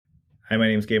Hi, my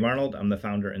name is Gabe Arnold. I'm the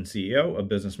founder and CEO of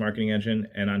Business Marketing Engine.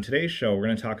 And on today's show, we're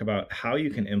going to talk about how you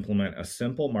can implement a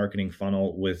simple marketing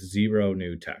funnel with zero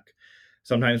new tech.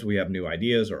 Sometimes we have new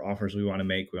ideas or offers we want to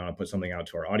make. We want to put something out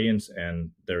to our audience, and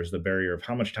there's the barrier of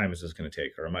how much time is this going to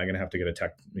take, or am I going to have to get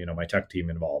my tech team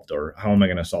involved, or how am I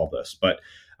going to solve this? But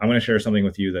I'm going to share something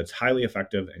with you that's highly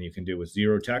effective and you can do with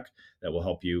zero tech that will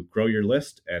help you grow your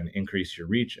list and increase your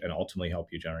reach and ultimately help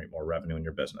you generate more revenue in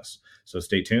your business. So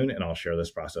stay tuned and I'll share this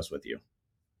process with you.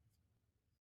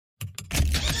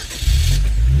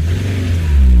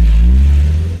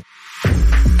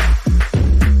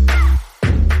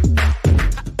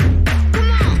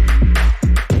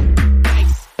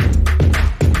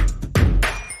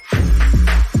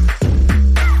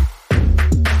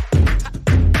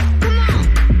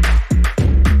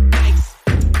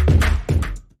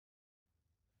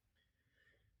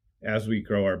 As we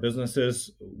grow our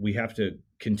businesses, we have to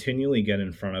continually get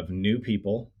in front of new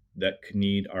people that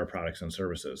need our products and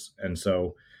services. And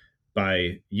so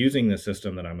by using the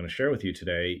system that I'm going to share with you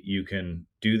today, you can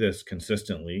do this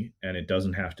consistently, and it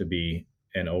doesn't have to be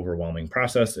an overwhelming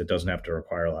process. It doesn't have to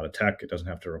require a lot of tech. It doesn't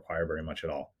have to require very much at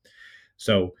all.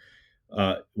 So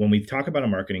when we talk about a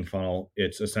marketing funnel,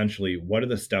 it's essentially what are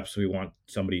the steps we want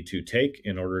somebody to take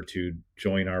in order to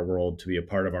join our world, to be a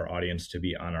part of our audience, to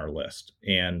be on our list.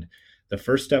 And the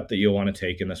first step that you'll want to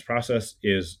take in this process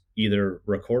is either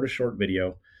record a short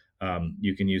video.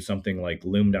 You can use something like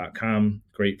loom.com,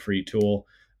 great free tool.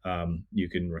 You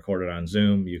can record it on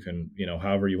Zoom. You can,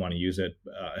 however you want to use it,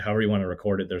 however you want to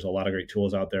record it. There's a lot of great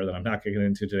tools out there that I'm not going to get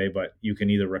into today, but you can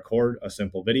either record a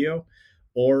simple video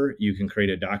or you can create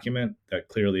a document that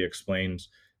clearly explains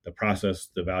the process,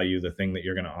 the value, the thing that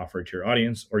you're going to offer to your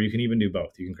audience, or you can even do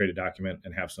both. You can create a document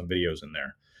and have some videos in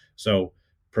there. So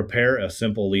prepare a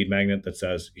simple lead magnet that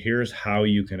says, here's how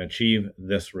you can achieve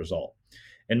this result.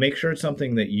 And make sure it's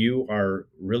something that you are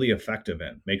really effective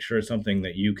in. Make sure it's something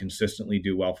that you consistently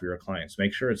do well for your clients.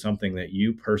 Make sure it's something that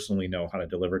you personally know how to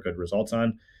deliver good results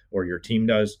on, or your team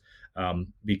does,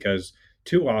 because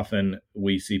too often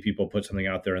we see people put something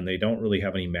out there and they don't really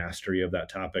have any mastery of that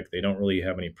topic. They don't really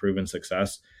have any proven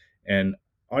success. And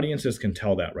audiences can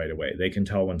tell that right away. They can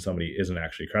tell when somebody isn't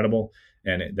actually credible,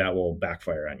 and that will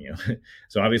backfire on you.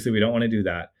 So obviously we don't want to do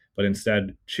that, but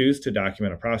instead choose to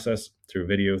document a process through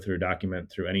video, through document,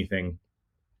 through anything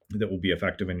that will be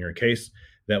effective in your case,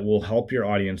 that will help your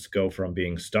audience go from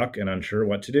being stuck and unsure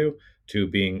what to do to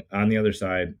being on the other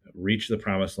side, reach the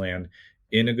promised land,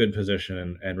 in a good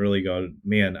position, and really go,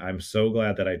 man, I'm so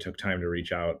glad that I took time to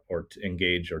reach out or to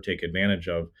engage or take advantage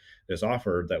of this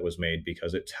offer that was made,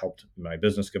 because it's helped my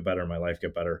business get better, my life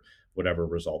get better, whatever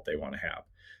result they want to have.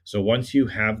 So once you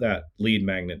have that lead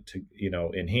magnet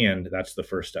in hand, that's the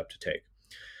first step to take.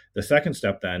 The second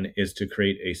step then is to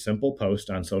create a simple post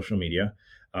on social media.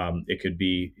 It could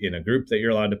be in a group that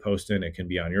you're allowed to post in. It can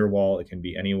be on your wall. It can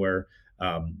be anywhere.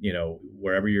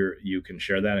 Wherever you can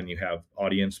share that, and you have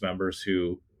audience members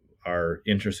who are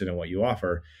interested in what you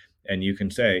offer, and you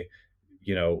can say,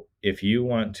 if you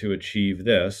want to achieve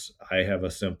this, I have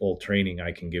a simple training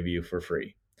I can give you for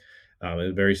free.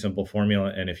 A very simple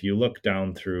formula. And if you look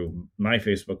down through my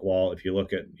Facebook wall, if you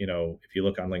look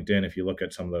on LinkedIn, if you look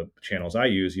at some of the channels I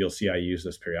use, you'll see I use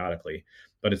this periodically.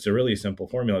 But it's a really simple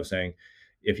formula of saying,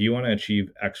 if you want to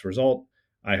achieve X result,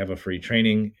 I have a free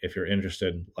training. If you're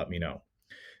interested, let me know.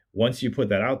 Once you put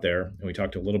that out there, and we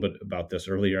talked a little bit about this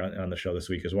earlier on the show this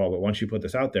week as well, but once you put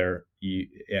this out there,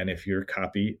 and if your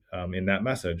copy in that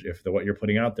message, if what you're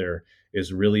putting out there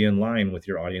is really in line with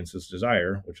your audience's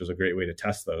desire, which is a great way to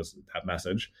test that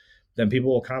message, then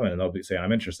people will comment and they'll say,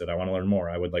 I'm interested. I want to learn more.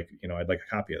 I'd like a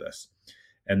copy of this.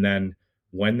 And then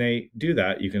when they do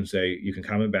that, you can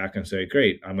comment back and say,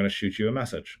 great, I'm going to shoot you a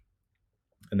message.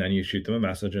 And then you shoot them a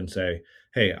message and say,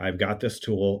 hey, I've got this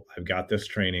tool. I've got this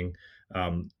training.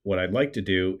 What I'd like to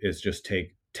do is just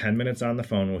take 10 minutes on the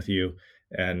phone with you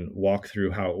and walk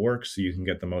through how it works so you can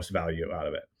get the most value out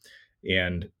of it.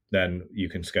 And then you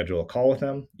can schedule a call with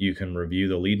them. You can review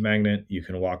the lead magnet. You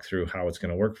can walk through how it's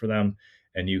going to work for them.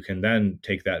 And you can then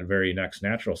take that very next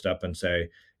natural step and say,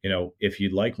 if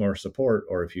you'd like more support,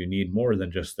 or if you need more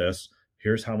than just this,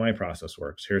 here's how my process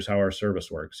works. Here's how our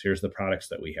service works. Here's the products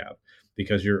that we have,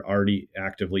 because you're already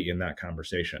actively in that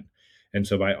conversation. And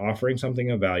so by offering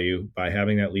something of value, by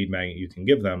having that lead magnet you can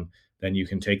give them, then you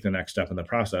can take the next step in the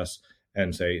process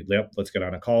and say, yep, let's get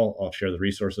on a call. I'll share the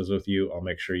resources with you. I'll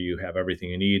make sure you have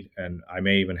everything you need. And I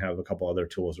may even have a couple other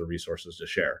tools or resources to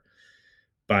share.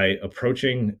 By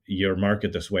approaching your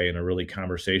market this way, in a really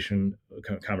conversational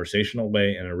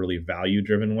way, and a really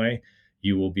value-driven way,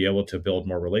 you will be able to build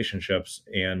more relationships,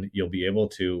 and you'll be able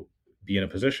to be in a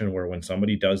position where when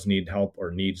somebody does need help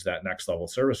or needs that next level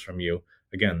service from you,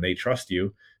 again, they trust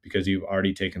you because you've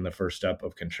already taken the first step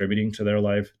of contributing to their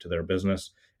life, to their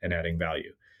business, and adding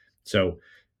value. So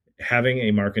having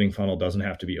a marketing funnel doesn't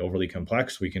have to be overly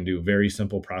complex. We can do very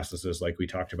simple processes like we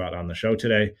talked about on the show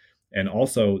today. And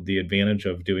also, the advantage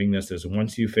of doing this is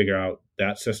once you figure out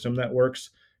that system that works,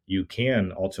 you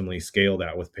can ultimately scale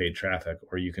that with paid traffic,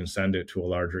 or you can send it to a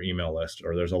larger email list,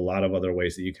 or there's a lot of other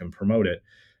ways that you can promote it.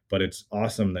 But it's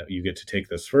awesome that you get to take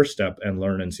this first step and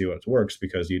learn and see what works,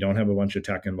 because you don't have a bunch of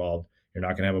tech involved. You're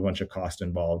not going to have a bunch of cost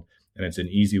involved. And it's an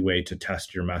easy way to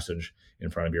test your message in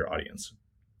front of your audience.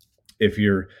 If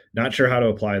you're not sure how to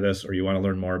apply this or you want to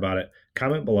learn more about it,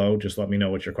 comment below. Just let me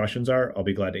know what your questions are. I'll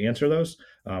be glad to answer those,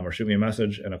 or shoot me a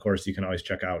message. And of course, you can always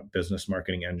check out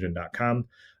businessmarketingengine.com.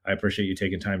 I appreciate you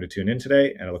taking time to tune in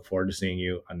today, and I look forward to seeing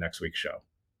you on next week's show.